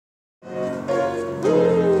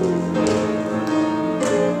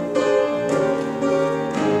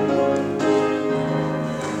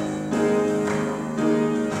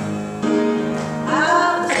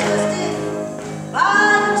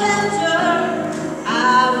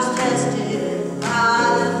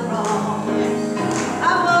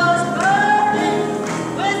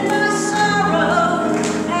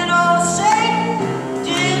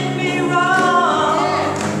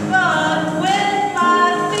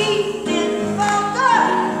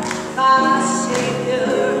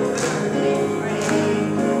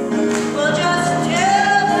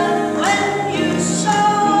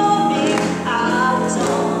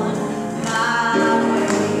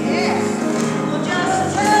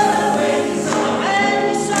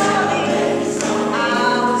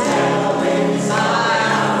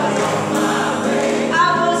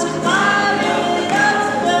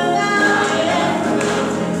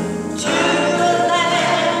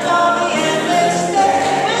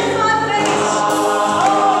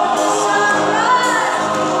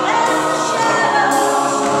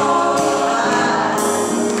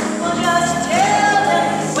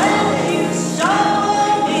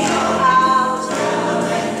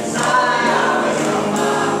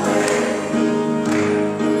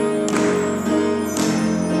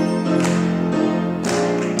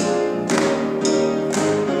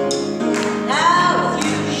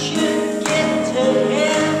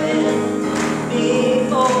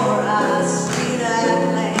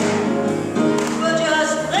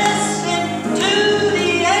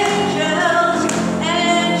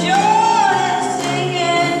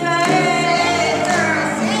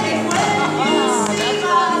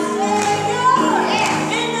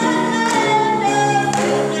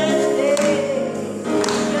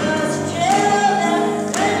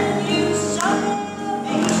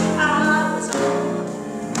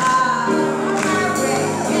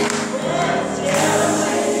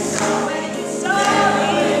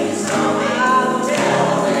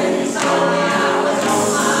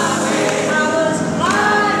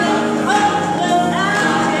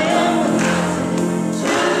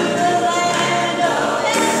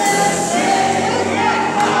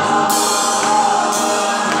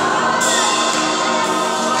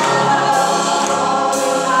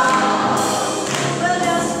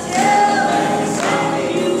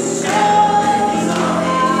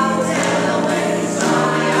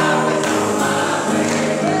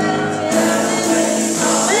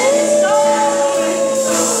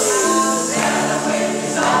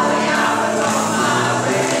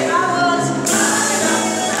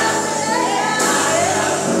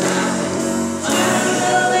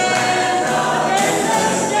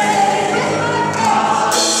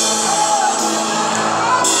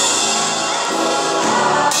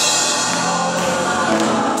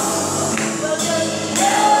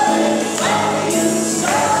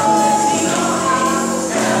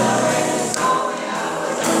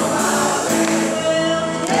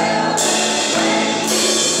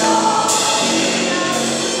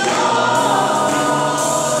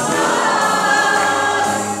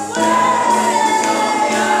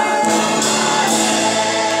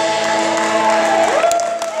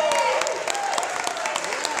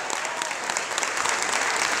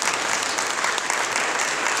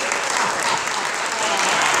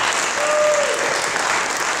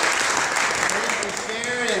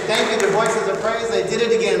voices of praise. They did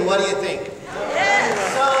it again. What do you think? Yes.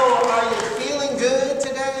 So, are you feeling good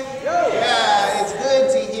today? Yeah, it's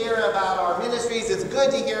good to hear about our ministries. It's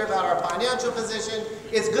good to hear about our financial position.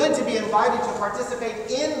 It's good to be invited to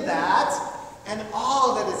participate in that and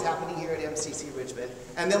all that is happening here at MCC Richmond.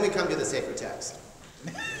 And then we come to the sacred text.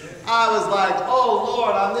 I was like, oh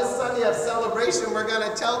Lord, on this Sunday of celebration, we're going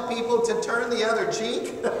to tell people to turn the other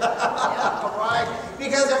cheek. Right?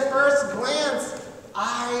 Because at first glance,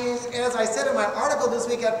 as I said in my article this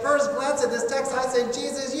week, at first glance at this text, I said,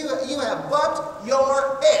 Jesus, you have bumped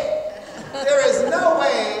your head. There is no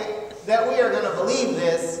way that we are going to believe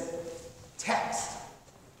this text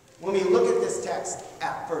when we look at this text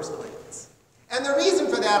at first glance. And the reason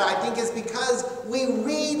for that, I think, is because we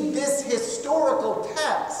read this historical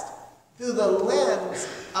text through the lens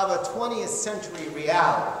of a 20th century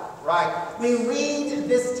reality, right? We read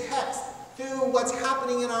this text through what's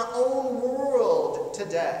happening in our own world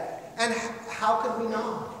today. And how could we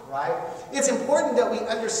not, right? It's important that we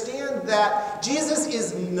understand that Jesus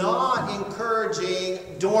is not encouraging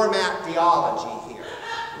doormat theology here.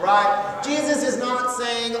 Right? Jesus is not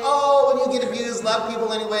saying, oh, when you get abused, love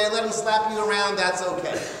people anyway, let them slap you around, that's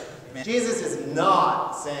okay. Amen. Jesus is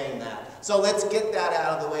not saying that. So let's get that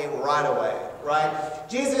out of the way right away, right?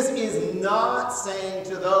 Jesus is not saying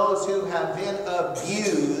to those who have been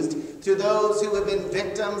abused, to those who have been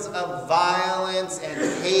victims of violence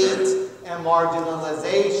and hate and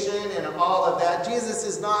marginalization and all of that, Jesus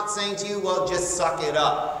is not saying to you, well, just suck it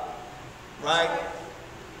up, right?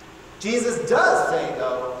 Jesus does say,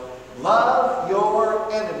 though, love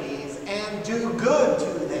your enemies and do good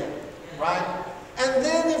to them, right? And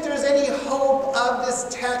then if there's any hope of this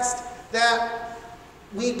text that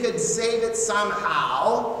we could save it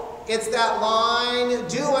somehow, it's that line,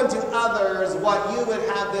 do unto others what you would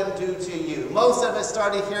have them do to you. Most of us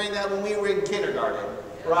started hearing that when we were in kindergarten,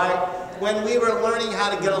 right? When we were learning how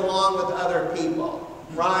to get along with other people,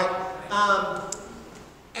 right?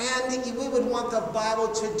 And we would want the Bible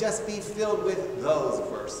to just be filled with those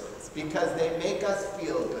verses because they make us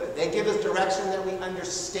feel good. They give us direction that we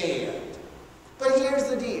understand. But here's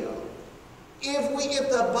the deal. If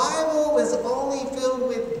the Bible was only filled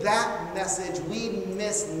with that message, we'd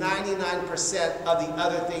miss 99% of the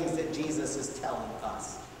other things that Jesus is telling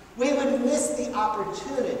us. We would miss the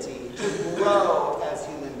opportunity to grow as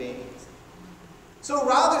human beings. So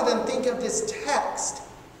rather than think of this text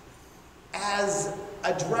as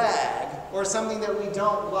a drag or something that we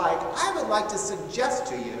don't like, I would like to suggest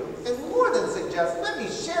to you, and more than suggest, let me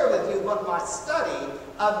share with you what my study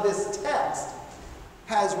of this text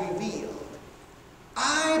has revealed.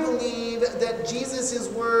 I believe that Jesus'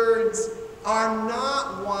 words are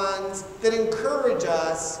not ones that encourage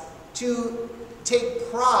us to take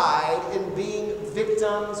pride in being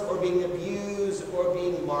victims or being abused or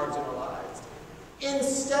being marginalized.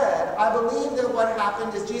 Instead, I believe that what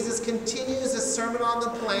happened is Jesus continues the Sermon on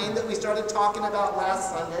the Plain that we started talking about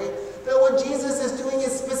last Sunday, that what Jesus is doing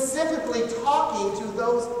is specifically talking to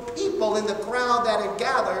those people in the crowd that had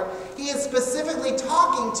gathered. He is specifically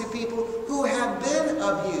talking to people who have been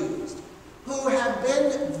abused, who have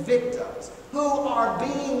been victims, who are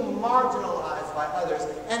being marginalized by others,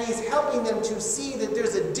 and he's helping them to see that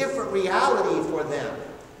there's a different reality for them.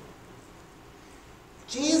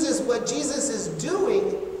 What Jesus is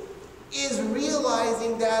doing is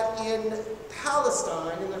realizing that in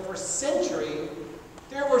Palestine in the first century,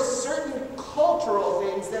 there were certain cultural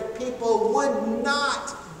things that people would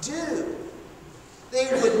not do. They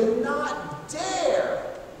would not dare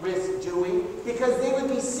risk doing because they would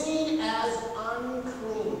be seen as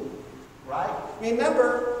unclean, right?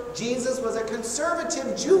 Remember, Jesus was a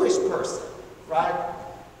conservative Jewish person, right?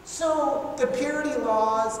 So the purity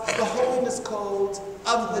laws, the holiness codes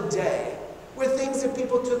of the day were things that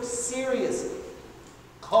people took seriously.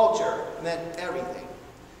 Culture meant everything.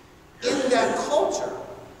 In that culture,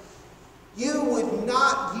 you would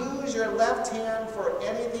not use your left hand for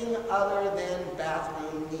anything other than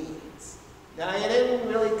bathroom needs. Now, you didn't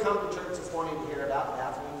really come to church this morning to hear about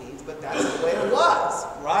bathroom needs, but that's the way it was,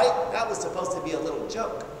 right? That was supposed to be a little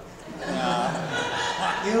joke.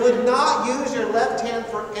 You would not use your left hand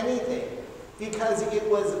for anything because it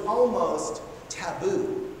was almost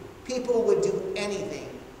taboo. People would do anything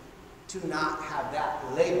to not have that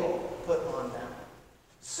label put on them.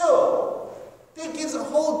 So, that gives a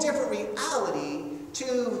whole different reality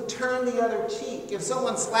to turn the other cheek. If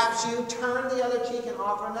someone slaps you, turn the other cheek and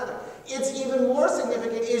offer another. It's even more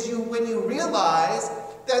significant when you realize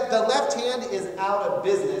that the left hand is out of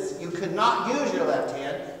business. You could not use your left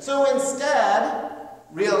hand. So instead,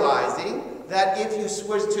 realizing that if you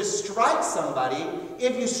were to strike somebody,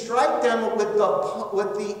 if you strike them with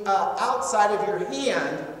the outside of your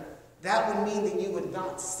hand, that would mean that you would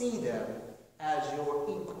not see them as your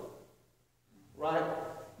equal. Right?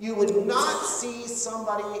 You would not see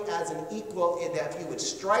somebody as an equal in that you would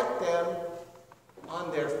strike them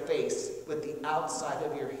on their face with the outside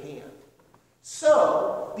of your hand.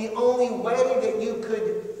 So, the only way that you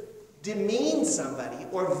could demean somebody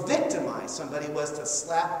or victimize somebody would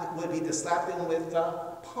be to slap them with the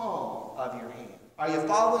palm of your hand. Are you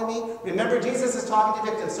following me? Remember, Jesus is talking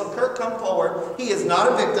to victims. So Kirk, come forward. He is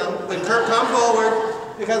not a victim, but Kirk, come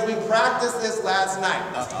forward because we practiced this last night.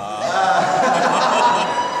 And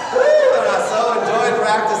I so enjoyed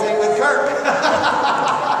practicing with Kirk.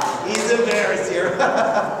 He's embarrassed here.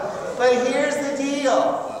 But here's the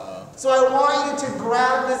deal. So I want you to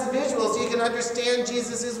grab this visual so you can understand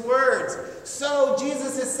Jesus' words. So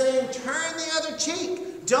Jesus is saying, turn the other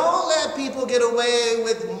cheek. Don't let people get away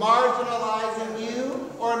with marginalizing you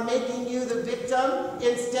or making you the victim.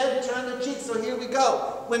 Instead, turn the cheek. So here we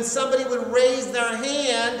go. When somebody would raise their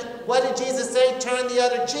hand, what did Jesus say? Turn the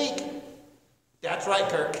other cheek. That's right,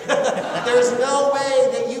 Kirk. There's no way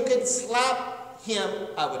that you could slap him.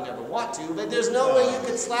 I would never want to, but there's no way you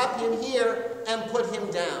could slap him here and put him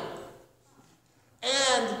down.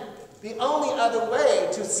 And the only other way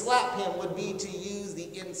to slap him would be to use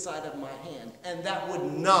the inside of my hand. And that would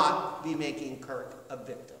not be making Kirk a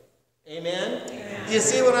victim. Amen? Amen. You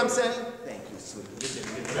see what I'm saying? Thank you, sweetie.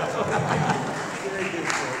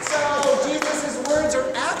 So Jesus' words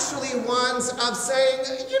are actually ones of saying,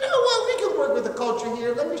 you know what, we can work with the culture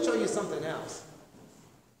here. Let me show you something else.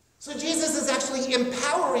 So Jesus is actually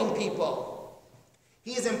empowering people.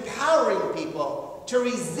 He is empowering people to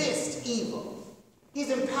resist evil. He's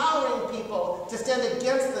empowering people to stand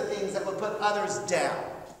against the things that would put others down.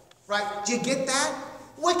 Right? Do you get that?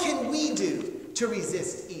 What can we do to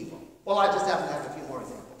resist evil? Well, I just happen to have a few more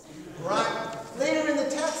examples. Right? Later in the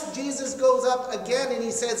text, Jesus goes up again and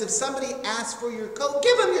he says, if somebody asks for your coat,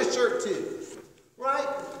 give them your shirt too. Right?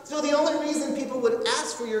 So the only reason people would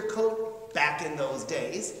ask for your coat back in those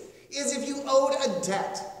days is if you owed a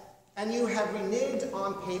debt and you have reneged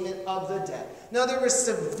on payment of the debt. Now, there were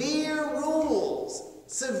severe rules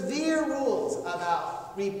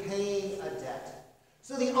about repaying a debt.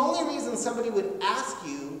 So the only reason somebody would ask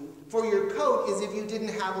you for your coat is if you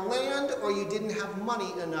didn't have land or you didn't have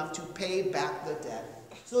money enough to pay back the debt.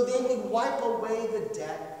 So they would wipe away the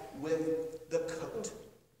debt with the coat,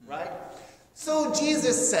 right? So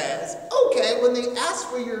Jesus says, okay, when they ask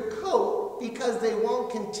for your coat because they won't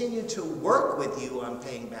continue to work with you on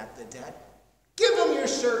paying back the debt, give them your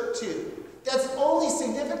shirt too. That's only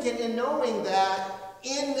significant in knowing that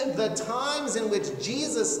in the times in which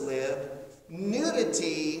Jesus lived,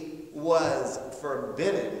 nudity was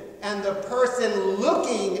forbidden. And the person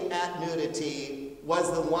looking at nudity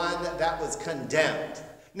was the one that was condemned.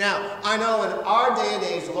 Now, I know in our day and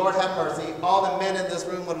age, Lord have mercy, all the men in this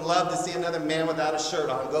room would love to see another man without a shirt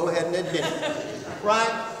on. Go ahead and admit it. Right?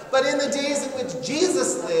 But in the days in which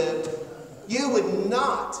Jesus lived, you would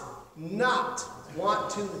not want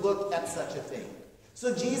to look at such a thing.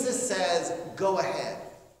 So Jesus says, go ahead.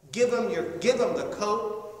 Give them the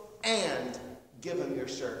coat and give them your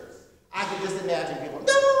shirt. I can just imagine people,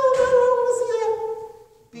 no,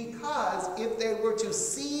 because if they were to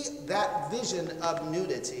see that vision of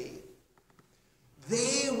nudity,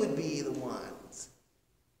 they would be the ones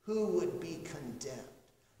who would be condemned.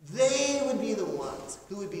 They would be the ones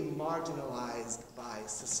who would be marginalized by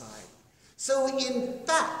society. So in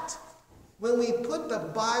fact, when we put the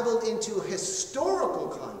Bible into a historical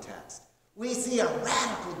context, we see a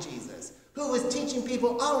radical Jesus who was teaching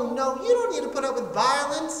people, oh no, you don't need to put up with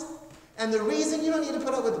violence. And the reason you don't need to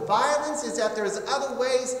put up with violence is that there's other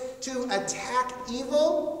ways to attack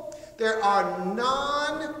evil. There are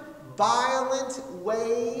non-violent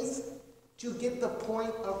ways to get the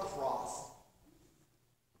point across.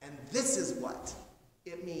 And this is what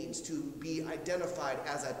it means to be identified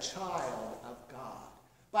as a child of God,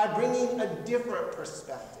 by bringing a different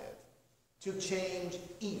perspective to change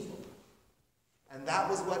evil. And that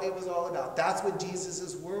was what it was all about. That's what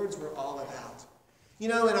Jesus' words were all about. You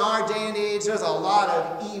know, in our day and age, there's a lot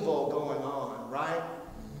of evil going on, right?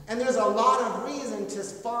 And there's a lot of reason to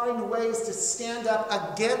find ways to stand up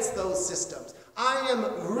against those systems. I am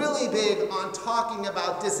really big on talking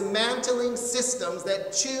about dismantling systems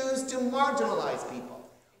that choose to marginalize people.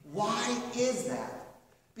 Why is that?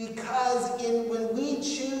 Because when we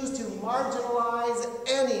choose to marginalize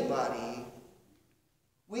anybody,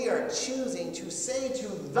 we are choosing to say to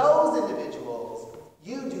those individuals,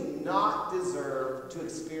 you do not deserve to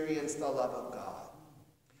experience the love of God.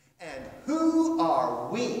 And who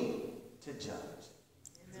are we to judge?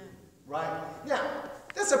 Amen. Right? Now,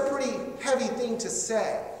 that's a pretty heavy thing to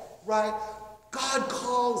say, right? God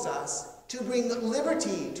calls us to bring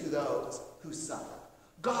liberty to those who suffer.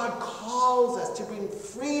 God calls us to bring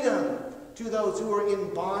freedom to those who are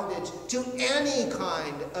in bondage to any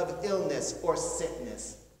kind of illness or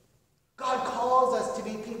sickness. God calls us to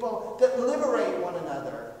be people that liberate one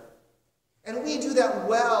another. And we do that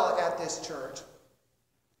well at this church.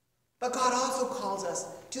 But God also calls us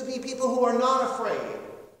to be people who are not afraid.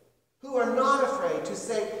 Who are not afraid to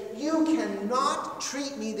say, you cannot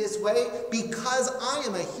treat me this way because I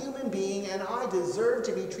am a human being and I deserve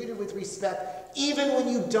to be treated with respect even when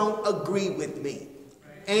you don't agree with me.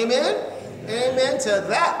 Amen? Amen to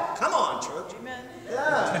that. Come on, church. Amen.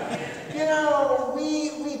 Yeah. You know,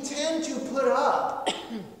 we tend to put up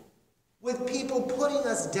with people putting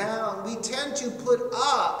us down. We tend to put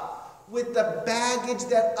up with the baggage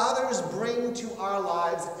that others bring to our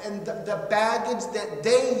lives and the baggage that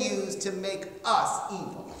they use to make us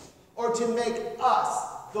evil or to make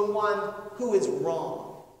us the one who is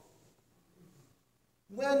wrong.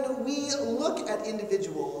 When we look at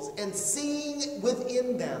individuals and seeing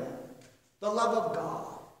within them the love of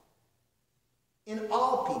God in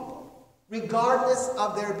all people, regardless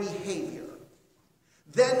of their behavior,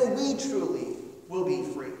 then we truly will be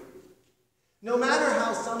free. No matter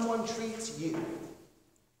how someone treats you,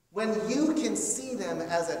 when you can see them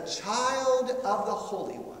as a child of the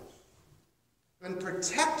Holy One and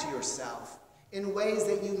protect yourself in ways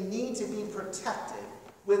that you need to be protected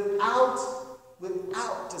without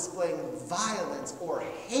displaying violence or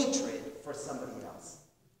hatred for somebody else,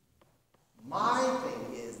 my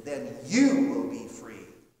thing is then you will be free.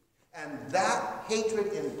 And that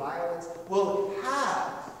hatred and violence will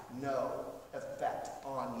have no effect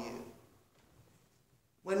on you.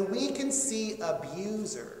 When we can see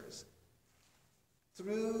abusers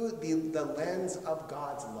through the lens of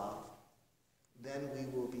God's love, then we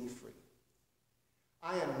will be free.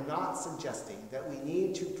 I am not suggesting that we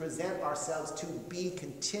need to present ourselves to be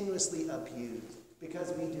continuously abused,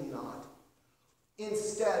 because we do not.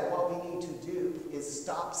 Instead, what we need to do is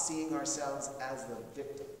stop seeing ourselves as the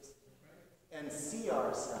victims and see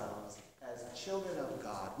ourselves as children of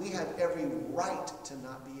God. We have every right to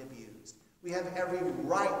not be abused. We have every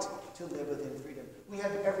right to live within freedom. We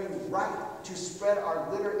have every right to spread our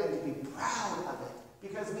glitter and to be proud of it,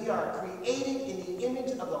 because we are created in the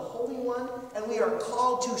image of the Holy One, and we are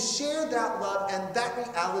called to share that love and that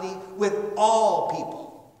reality with all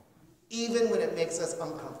people, even when it makes us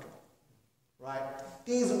uncomfortable. Right?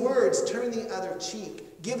 These words, turn the other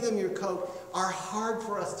cheek, give them your coat, are hard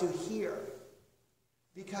for us to hear,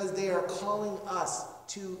 because they are calling us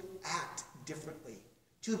to act differently.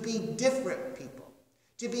 To be different people.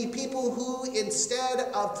 To be people who, instead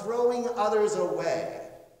of throwing others away,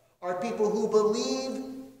 are people who believe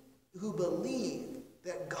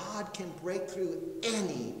that God can break through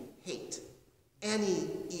any hate,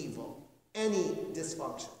 any evil, any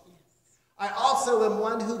dysfunction. I also am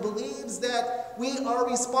one who believes that we are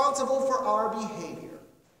responsible for our behavior.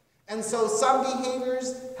 And so some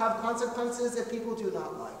behaviors have consequences that people do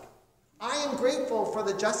not like. I am grateful for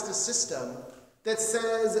the justice system that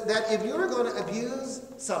says that if you're going to abuse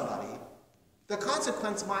somebody, the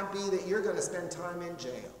consequence might be that you're going to spend time in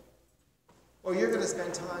jail, or you're going to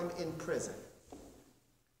spend time in prison.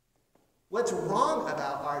 What's wrong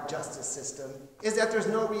about our justice system is that there's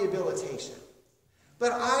no rehabilitation.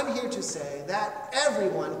 But I'm here to say that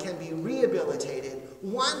everyone can be rehabilitated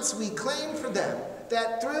once we claim for them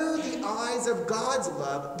that through the eyes of God's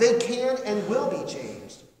love, they can and will be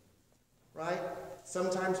changed. Right?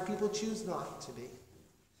 Sometimes people choose not to be.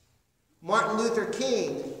 Martin Luther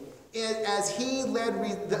King, as he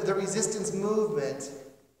led the resistance movement,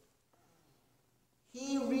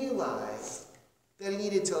 he realized that he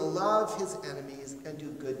needed to love his enemies and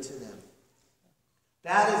do good to them.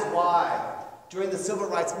 That is why, during the Civil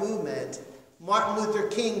Rights Movement, Martin Luther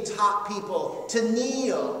King taught people to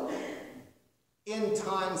kneel in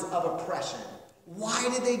times of oppression. Why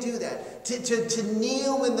did they do that? To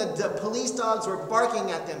kneel when the police dogs were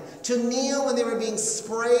barking at them. To kneel when they were being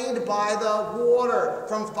sprayed by the water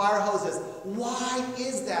from fire hoses. Why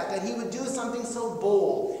is that he would do something so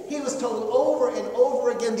bold? He was told over and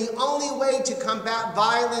over again, the only way to combat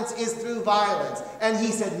violence is through violence. And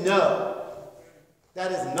he said, no,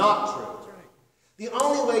 that is not true. The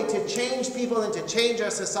only way to change people and to change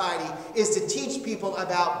our society is to teach people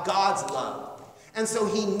about God's love. And so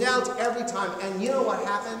he knelt every time. And you know what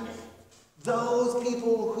happened? Those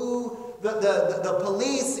people who, the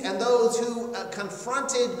police and those who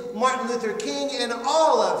confronted Martin Luther King and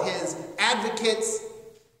all of his advocates,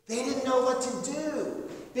 They didn't know what to do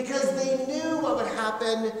because they knew what would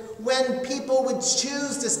happen when people would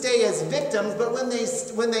choose to stay as victims, but when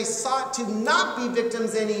they sought to not be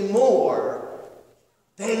victims anymore,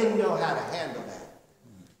 they didn't know how to handle that.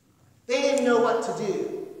 They didn't know what to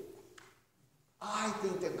do. I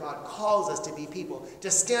think that God calls us to be people,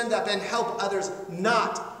 to stand up and help others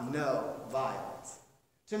not know violence,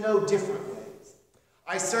 to know different ways.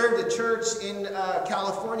 I served a church in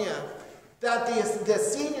California that the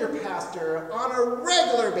senior pastor on a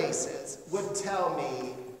regular basis would tell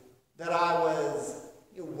me that I was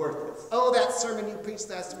worthless. Oh, that sermon you preached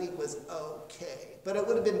last week was okay, but it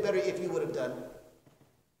would have been better if you would have done it.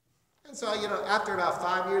 And so, after about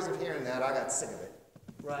 5 years of hearing that, I got sick of it.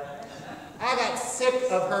 Right? I got sick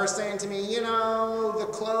of her saying to me, the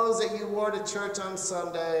clothes that you wore to church on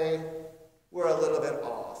Sunday were a little bit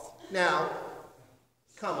off. Now,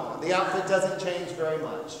 come on, the outfit doesn't change very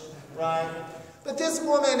much, right? But this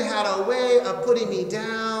woman had a way of putting me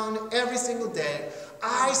down every single day.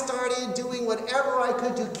 I started doing whatever I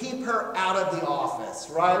could to keep her out of the office,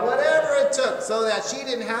 right? Whatever it took so that she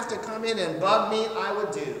didn't have to come in and bug me, I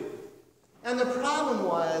would do. And the problem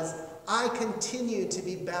was, I continued to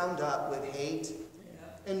be bound up with hate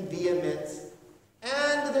and vehemence.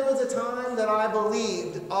 And there was a time that I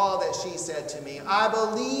believed all that she said to me. I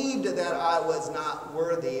believed that I was not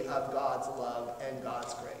worthy of God's love and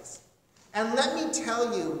God's grace. And let me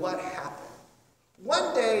tell you what happened.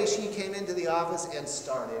 One day she came into the office and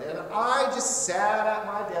started, and I just sat at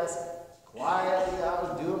my desk quietly. I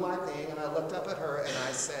was doing my thing, and I looked up at her and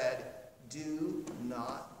I said, "Do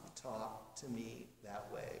not talk to me that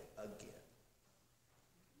way again."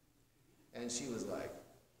 And she was like,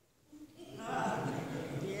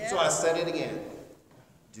 So I said it again.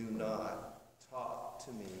 "Do not talk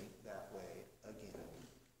to me that way again."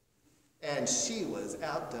 And she was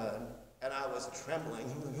outdone, and I was trembling.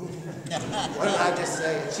 What did I just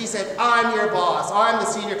say? She said, "I'm your boss. I'm the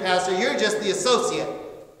senior pastor. You're just the associate."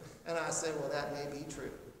 And I said, "Well, that may be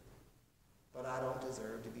true, but I don't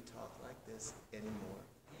deserve to be talked like this anymore.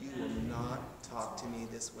 You will not talk to me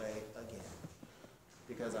this way again,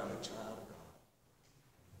 because I'm a child of God."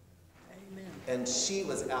 Amen. And she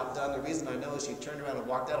was outdone. The reason I know is she turned around and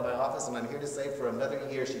walked out of my office, and I'm here to say for another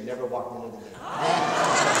year she never walked in it again.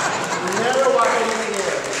 Never walked in it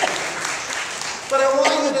again. But I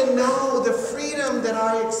want you to know the freedom that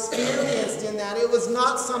I experienced in that. It was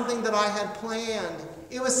not something that I had planned.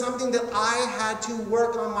 It was something that I had to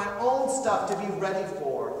work on my own stuff to be ready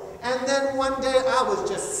for. And then one day I was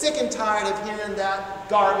just sick and tired of hearing that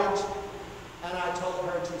garbage, and I told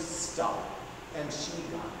her to stop, and she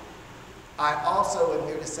got it. I also am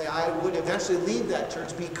here to say I would eventually leave that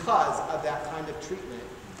church because of that kind of treatment.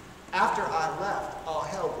 After I left, all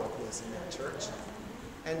hell broke loose in that church,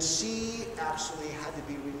 and she actually had to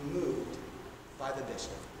be removed by the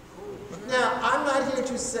bishop. Now, I'm not here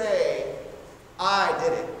to say I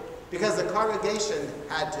did it, because the congregation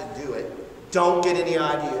had to do it. Don't get any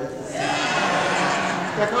ideas.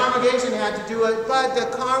 The congregation had to do it, but the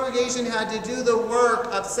congregation had to do the work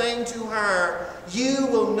of saying to her, "You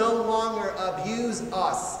will no longer abuse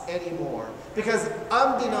us anymore." Because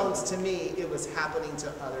unbeknownst to me, it was happening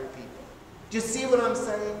to other people. Do you see what I'm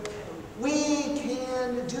saying? We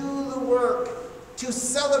can do the work to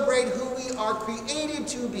celebrate who we are created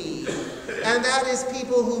to be. And that is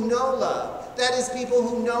people who know love. That is people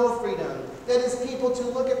who know freedom. That is people to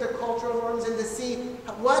look at the cultural norms and to see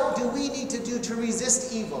what do we need to do to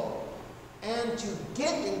resist evil and to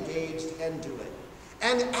get engaged and do it.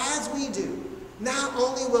 And as we do, not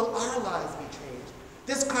only will our lives be changed,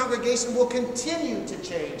 this congregation will continue to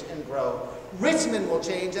change and grow. Richmond will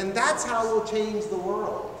change, and that's how we'll change the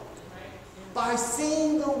world. By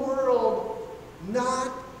seeing the world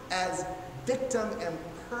not as victim and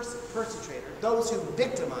perpetrator, those who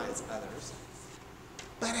victimize others,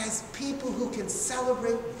 but as people who can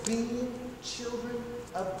celebrate being children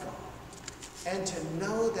of God, and to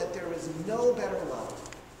know that there is no better love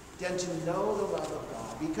than to know the love of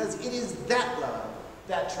God, because it is that love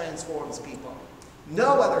that transforms people.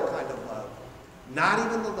 No other kind of love, not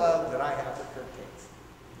even the love that I have for Kirk Case,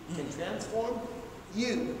 can transform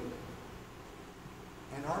you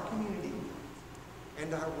and our community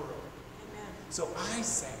and our world. Amen. So I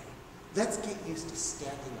say, let's get used to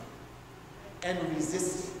standing up and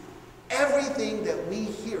resisting everything that we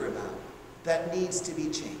hear about that needs to be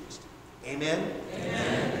changed. Amen? Amen.